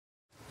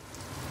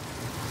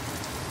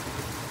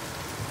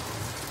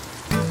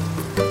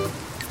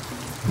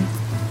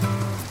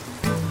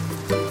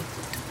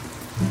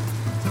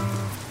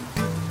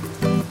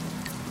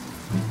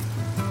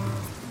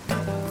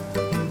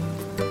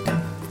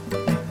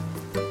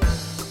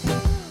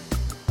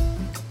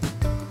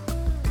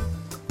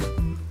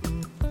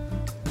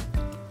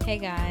Hey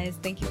guys,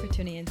 thank you for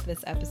tuning into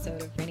this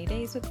episode of Rainy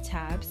Days with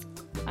Tabs.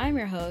 I'm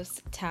your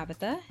host,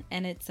 Tabitha,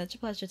 and it's such a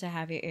pleasure to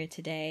have your ear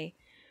today.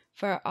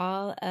 For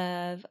all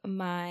of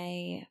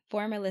my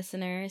former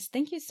listeners,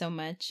 thank you so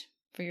much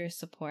for your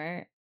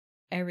support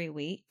every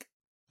week,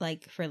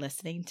 for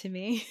listening to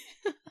me.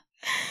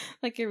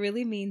 It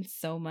really means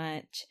so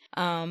much.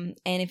 And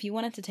if you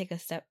wanted to take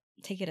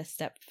it a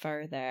step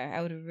further,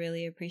 I would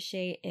really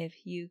appreciate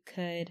if you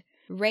could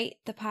rate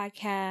the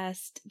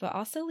podcast, but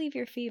also leave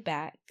your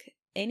feedback.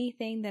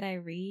 Anything that I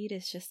read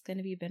is just going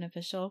to be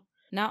beneficial,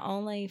 not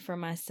only for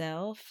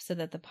myself so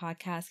that the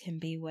podcast can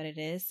be what it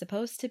is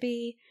supposed to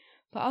be,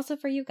 but also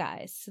for you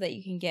guys so that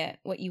you can get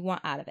what you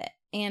want out of it.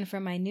 And for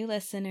my new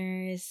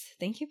listeners,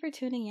 thank you for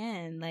tuning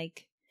in.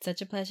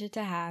 Such a pleasure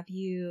to have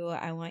you.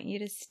 I want you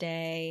to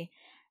stay.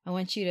 I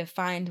want you to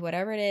find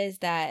whatever it is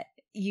that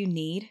you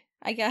need,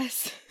 I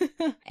guess.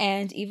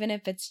 And even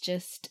if it's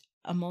just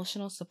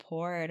emotional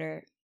support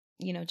or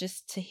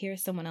just to hear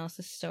someone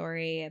else's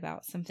story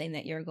about something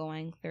that you're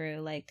going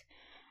through,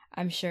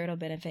 I'm sure it'll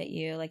benefit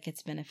you like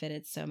it's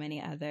benefited so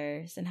many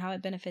others and how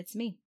it benefits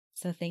me.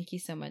 So thank you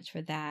so much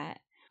for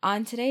that.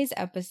 On today's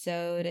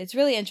episode, it's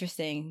really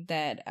interesting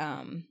that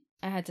I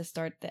had to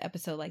start the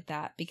episode like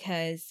that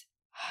because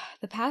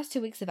the past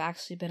 2 weeks have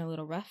actually been a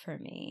little rough for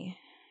me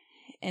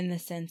in the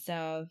sense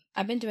of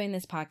I've been doing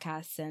this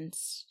podcast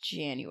since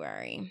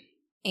January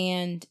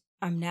and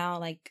I'm now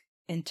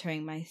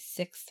entering my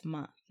 6th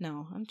month.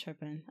 No, I'm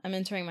tripping. I'm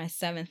entering my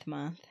 7th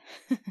month.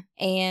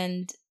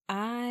 And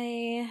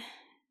I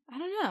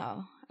don't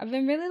know. I've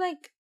been really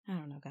I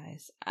don't know,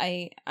 guys.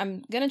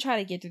 I'm going to try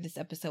to get through this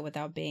episode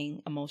without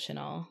being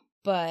emotional,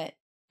 but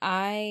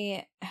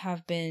I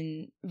have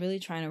been really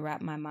trying to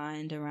wrap my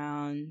mind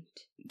around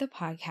the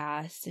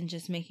podcast and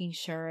just making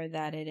sure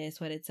that it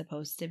is what it's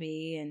supposed to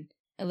be. And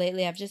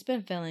lately I've just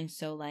been feeling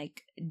so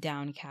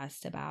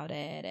downcast about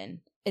it,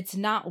 and it's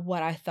not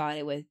what I thought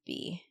it would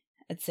be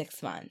at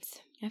 6 months.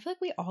 I feel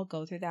we all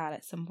go through that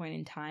at some point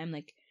in time.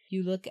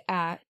 You look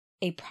at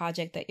a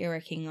project that you're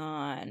working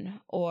on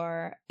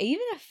or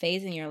even a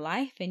phase in your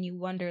life and you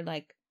wonder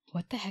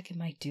what the heck am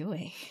I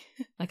doing?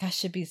 I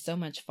should be so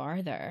much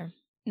farther.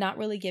 Not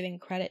really giving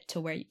credit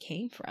to where you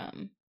came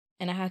from.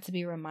 And I had to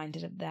be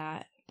reminded of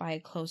that by a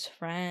close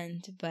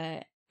friend.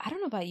 But I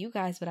don't know about you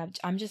guys, but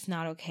I'm just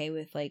not okay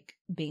with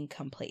being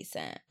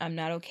complacent. I'm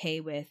not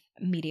okay with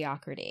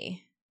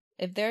mediocrity.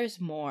 If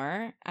there's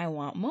more, I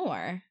want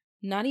more.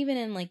 Not even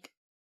in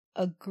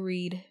a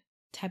greed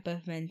type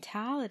of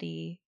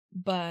mentality,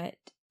 but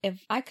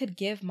if I could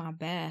give my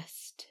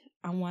best,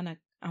 I want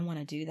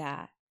to do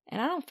that.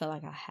 And I don't feel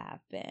like I have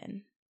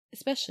been,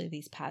 especially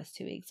these past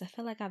 2 weeks. I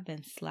feel like I've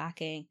been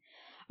slacking.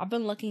 I've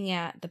been looking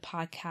at the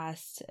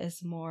podcast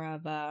as more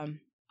of a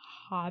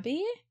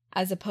hobby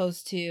as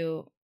opposed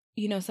to,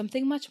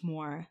 something much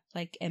more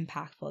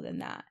impactful than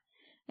that.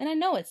 And I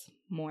know it's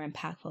more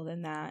impactful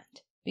than that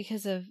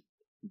because of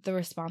the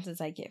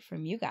responses I get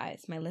from you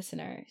guys, my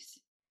listeners.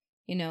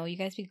 You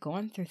guys be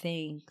going through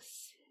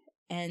things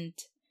and,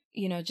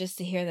 just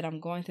to hear that I'm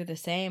going through the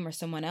same or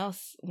someone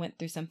else went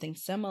through something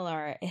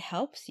similar, it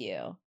helps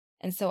you.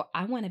 And so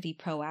I want to be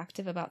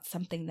proactive about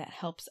something that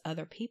helps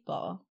other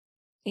people.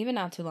 Even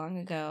not too long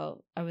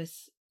ago, I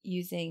was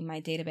using my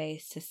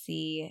database to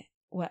see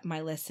what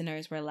my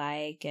listeners were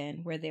like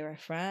and where they were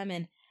from.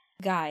 And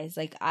guys,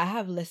 I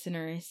have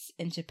listeners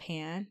in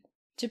Japan.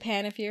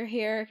 Japan, if you're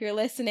here, if you're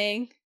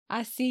listening,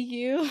 I see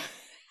you.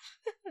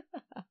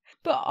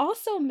 But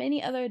also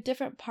many other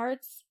different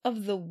parts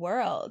of the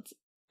world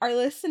are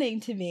listening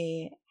to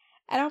me.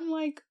 And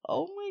I'm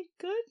oh my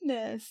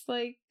goodness,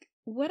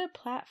 what a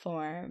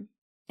platform.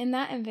 And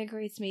that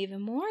invigorates me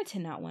even more to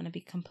not want to be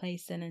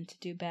complacent and to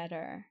do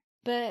better.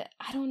 But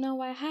I don't know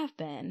why I have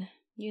been,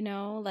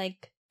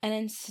 and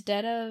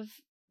instead of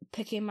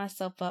picking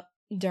myself up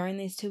during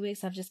these 2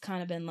 weeks, I've just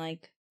kind of been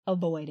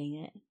avoiding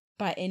it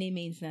by any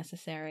means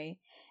necessary.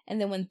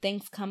 And then when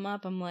things come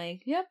up, I'm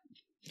yep,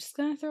 I'm just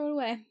going to throw it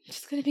away.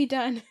 Just going to be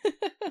done.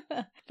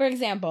 For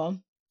example,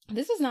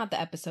 this was not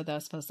the episode that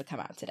was supposed to come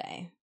out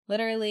today.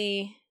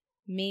 Literally,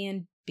 me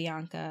and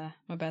Bianca,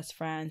 my best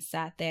friend,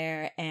 sat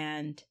there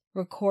and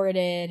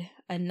recorded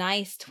a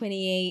nice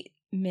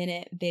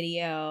 28-minute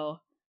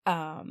video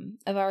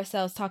of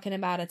ourselves talking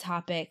about a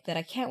topic that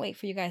I can't wait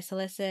for you guys to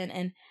listen.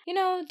 And,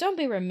 don't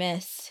be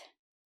remiss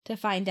to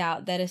find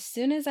out that as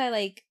soon as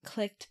I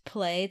clicked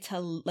play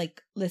to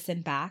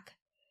listen back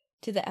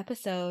to the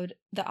episode,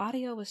 the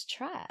audio was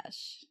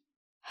trash.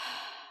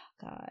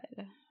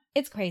 God.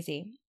 It's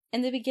crazy.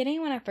 In the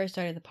beginning, when I first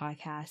started the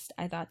podcast,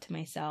 I thought to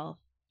myself,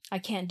 I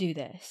can't do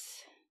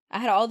this. I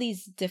had all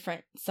these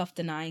different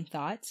self-denying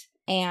thoughts,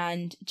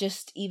 and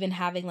just even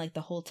having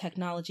the whole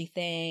technology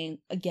thing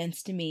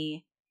against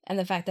me, and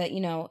the fact that,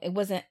 it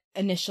wasn't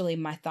initially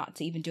my thought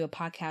to even do a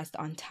podcast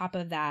on top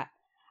of that,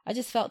 I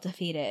just felt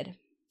defeated.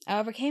 I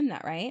overcame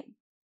that, right?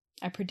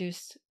 I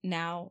produced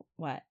now,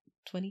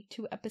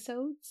 22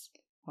 episodes?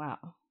 Wow.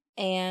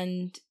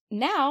 And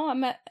now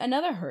I'm at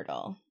another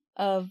hurdle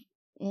of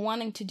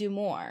wanting to do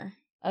more,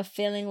 of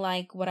feeling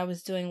like what I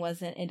was doing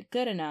wasn't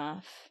good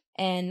enough,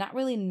 and not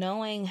really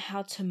knowing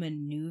how to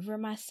maneuver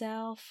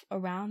myself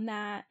around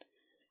that.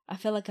 I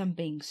feel like I'm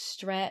being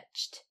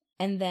stretched.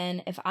 And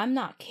then if I'm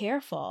not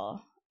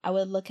careful, I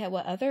would look at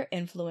what other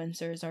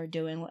influencers are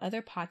doing, what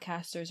other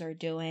podcasters are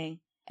doing.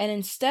 And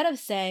instead of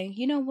saying,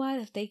 you know what,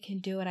 if they can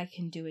do it, I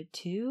can do it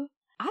too.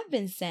 I've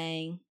been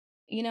saying,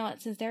 you know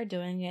what, since they're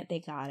doing it, they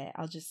got it.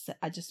 I'll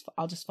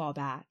just fall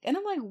back. And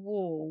I'm like,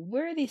 whoa,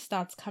 where are these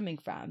thoughts coming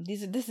from?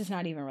 This is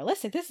not even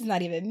realistic. This is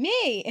not even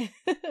me.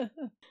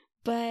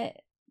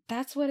 But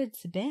that's what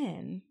it's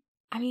been.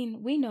 I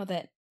mean, we know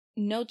that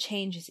no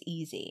change is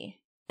easy.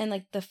 And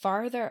like the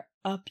farther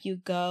up you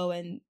go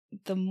and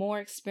the more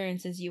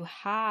experiences you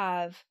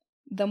have,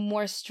 the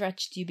more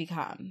stretched you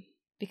become.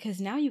 Because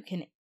now you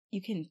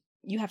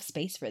have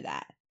space for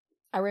that.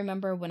 I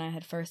remember when I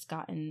had first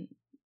gotten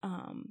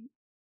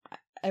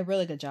a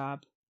really good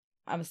job.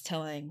 I was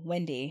telling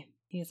Wendy,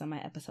 he was on my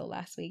episode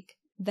last week,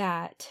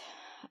 that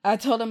I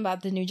told him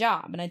about the new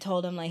job. And I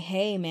told him like,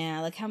 hey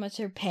man, like how much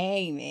you're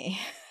paying me.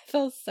 I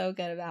feel so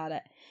good about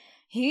it.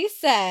 He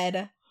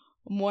said,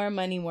 more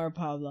money, more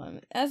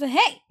problem. I was like,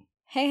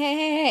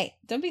 hey,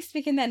 don't be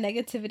speaking that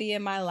negativity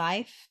in my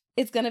life.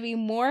 It's going to be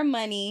more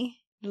money,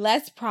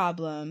 less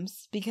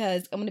problems,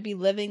 because I'm going to be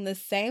living the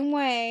same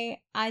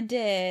way I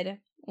did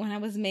when I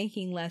was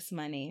making less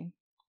money.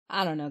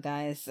 I don't know,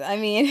 guys. I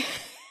mean,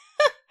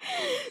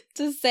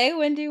 to say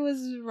Wendy was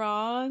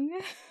wrong,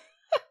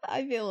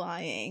 I'd be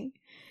lying.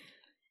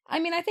 I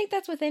mean, I think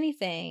that's with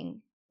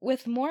anything.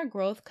 With more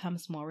growth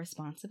comes more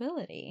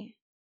responsibility.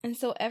 And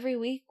so every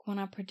week when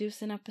I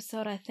produce an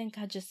episode, I think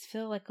I just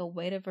feel like a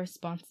weight of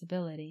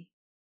responsibility.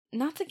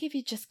 Not to give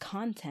you just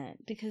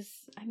content, because,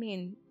 I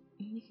mean,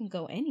 you can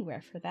go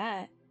anywhere for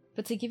that.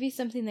 But to give you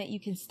something that you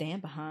can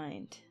stand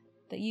behind,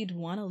 that you'd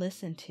want to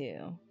listen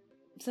to.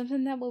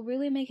 Something that will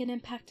really make an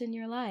impact in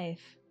your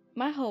life.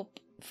 My hope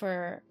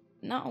for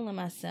not only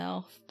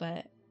myself,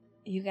 but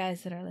you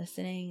guys that are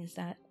listening is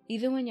that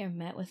even when you're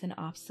met with an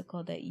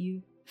obstacle, that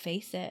you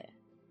face it.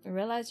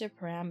 Realize your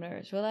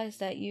parameters. Realize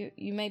that you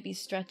may be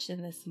stretched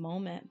in this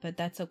moment, but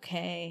that's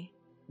okay.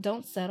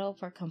 Don't settle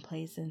for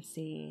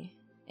complacency.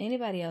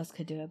 Anybody else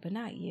could do it, but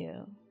not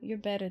you. You're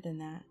better than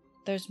that.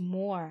 There's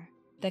more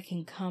that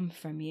can come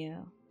from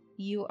you.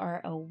 You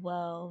are a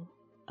well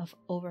of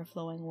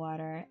overflowing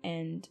water,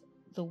 and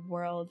the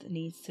world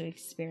needs to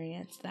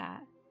experience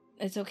that.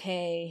 It's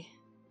okay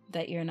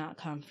that you're not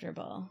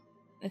comfortable.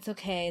 It's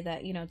okay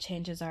that,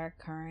 changes are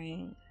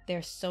occurring.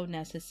 They're so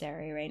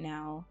necessary right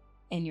now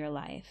in your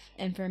life.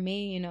 And for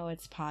me,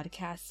 it's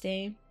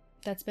podcasting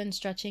that's been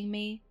stretching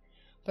me.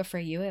 But for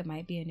you, it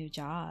might be a new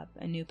job,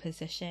 a new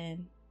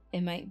position.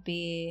 It might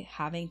be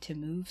having to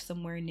move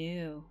somewhere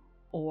new,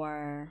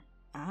 or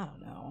I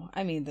don't know.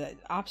 I mean, the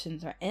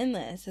options are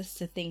endless as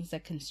to things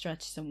that can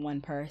stretch some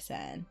one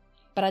person.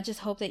 But I just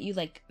hope that you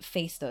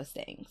face those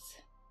things.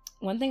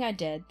 One thing I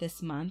did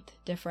this month,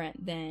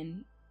 different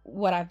than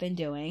what I've been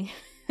doing,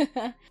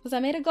 was I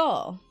made a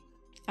goal.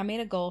 I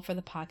made a goal for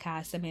the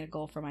podcast. I made a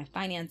goal for my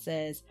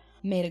finances,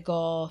 made a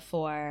goal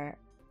for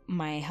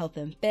my health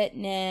and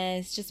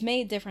fitness, just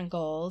made different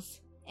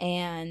goals.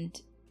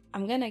 And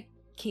I'm going to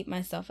keep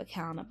myself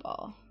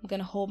accountable. I'm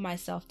going to hold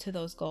myself to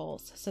those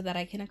goals so that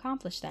I can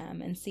accomplish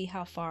them and see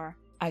how far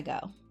I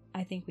go.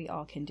 I think we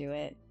all can do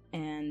it.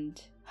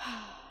 And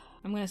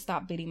I'm going to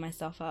stop beating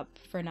myself up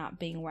for not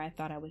being where I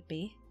thought I would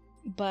be.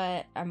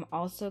 But I'm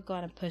also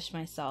going to push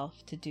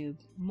myself to do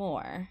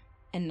more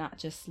and not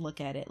just look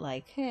at it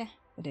like, it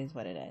is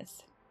what it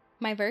is.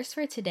 My verse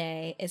for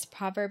today is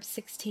Proverbs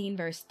 16,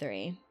 verse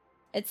 3.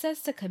 It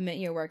says to commit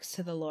your works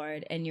to the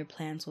Lord and your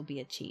plans will be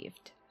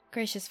achieved.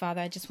 Gracious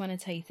Father, I just want to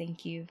tell you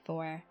thank you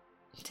for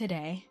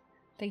today.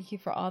 Thank you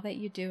for all that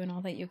you do and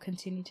all that you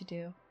continue to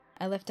do.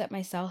 I lift up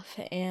myself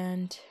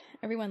and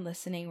everyone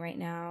listening right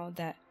now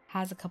that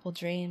has a couple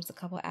dreams, a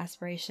couple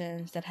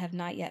aspirations that have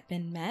not yet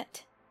been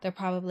met. They're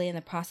probably in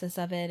the process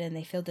of it and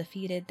they feel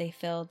defeated, they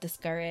feel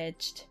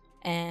discouraged.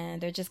 And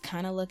they're just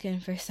kind of looking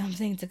for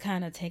something to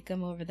kind of take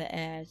them over the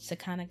edge, to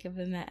kind of give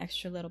them that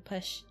extra little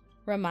push.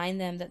 Remind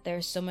them that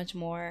there's so much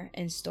more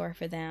in store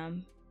for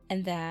them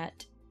and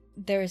that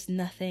there is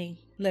nothing,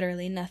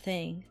 literally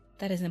nothing,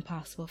 that is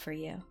impossible for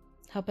you.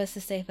 Help us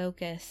to stay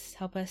focused.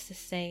 Help us to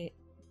stay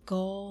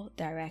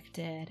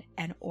goal-directed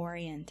and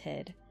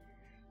oriented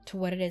to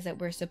what it is that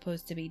we're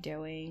supposed to be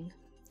doing.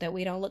 That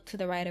we don't look to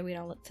the right or we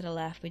don't look to the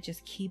left. We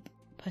just keep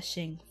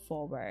pushing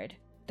forward.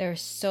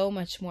 There's so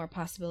much more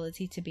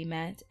possibility to be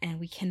met,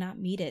 and we cannot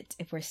meet it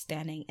if we're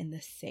standing in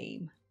the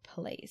same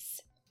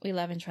place. We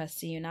love and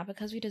trust in you, not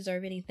because we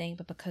deserve anything,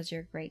 but because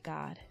you're a great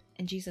God.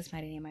 In Jesus'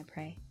 mighty name I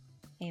pray.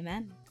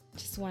 Amen.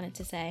 Just wanted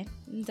to say,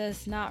 it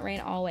does not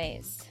rain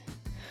always,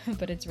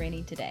 but it's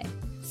raining today.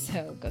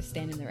 So go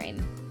stand in the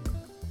rain.